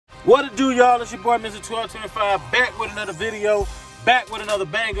What it do, y'all? It's your boy, Mr. 1225, back with another video, back with another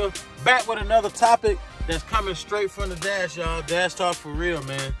banger, back with another topic that's coming straight from the dash, y'all. Dash talk for real,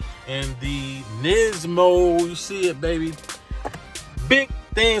 man. And the Nismo, you see it, baby. Big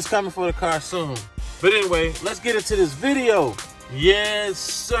things coming for the car soon. But anyway, let's get into this video. Yes,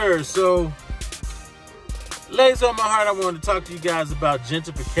 sir. So, ladies on my heart, I wanted to talk to you guys about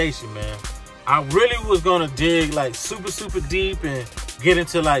gentrification, man. I really was gonna dig like super deep and get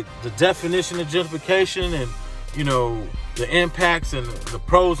into like the definition of gentrification and, you know, the impacts and the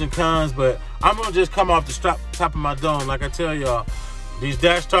pros and cons, but I'm gonna just come off the top of my dome. Like I tell y'all, these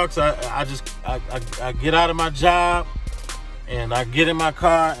dash talks, I get out of my job and I get in my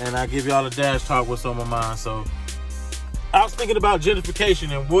car and I give y'all a dash talk what's on my mind. So I was thinking about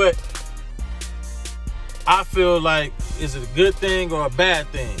gentrification and what I feel like is it a good thing or a bad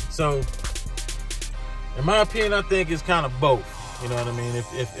thing. So in my opinion, I think it's kind of both. You know what I mean?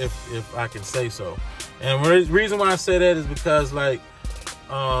 If I can say so. And the reason why I say that is because, like,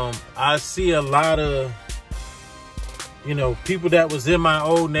 I see a lot of, you know, people that was in my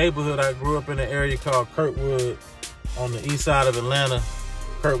old neighborhood. I grew up in an area called Kirkwood on the east side of Atlanta,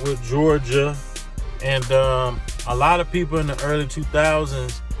 Kirkwood, Georgia. And a lot of people in the early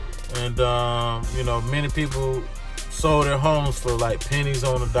 2000s, and, you know, many people sold their homes for like pennies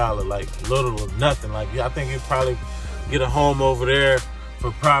on the dollar, like little or nothing. Like, I think you'd probably get a home over there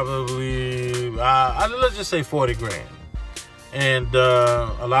for probably, let's just say 40 grand. And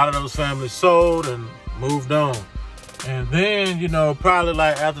a lot of those families sold and moved on. And then, you know, probably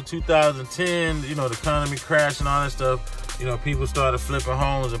like after 2010, you know, the economy crashed and all that stuff, you know, people started flipping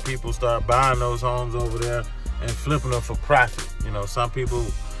homes and people started buying those homes over there and flipping them for profit. You know, some people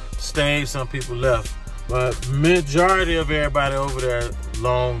stayed, some people left. But majority of everybody over there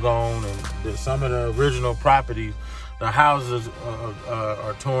long gone, and some of the original properties, the houses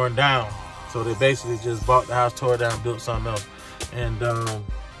are torn down. So they basically just bought the house, tore it down, built something else. And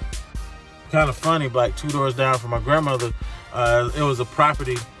kind of funny, like 2 doors down from my grandmother, it was a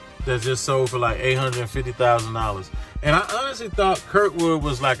property that just sold for like $850,000. And I honestly thought Kirkwood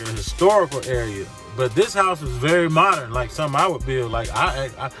was like a historical area, but this house is very modern, like something I would build. Like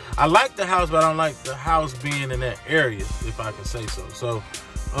I like the house, but I don't like the house being in that area, if I can say so. So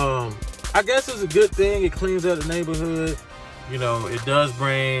I guess it's a good thing. It cleans up the neighborhood. You know, it does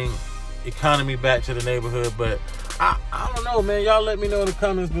bring economy back to the neighborhood, but I don't know, man. Y'all let me know in the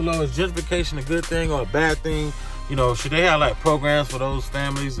comments below. Is gentrification a good thing or a bad thing? You know, should they have like programs for those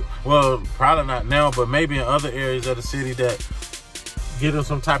families? Well, probably not now, but maybe in other areas of the city that give them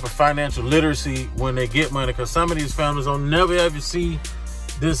some type of financial literacy when they get money, because some of these families will never ever see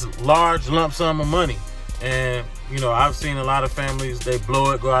this large lump sum of money. And, you know, I've seen a lot of families, they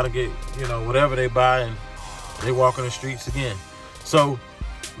blow it, go out and get, you know, whatever they buy, and they walk on the streets again. So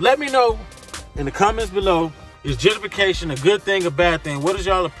let me know in the comments below, is gentrification a good thing or bad thing? What is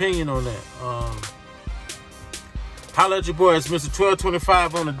y'all opinion on that? Holla at your boy. It's Mr.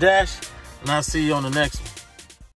 1225 on the dash, and I'll see you on the next one.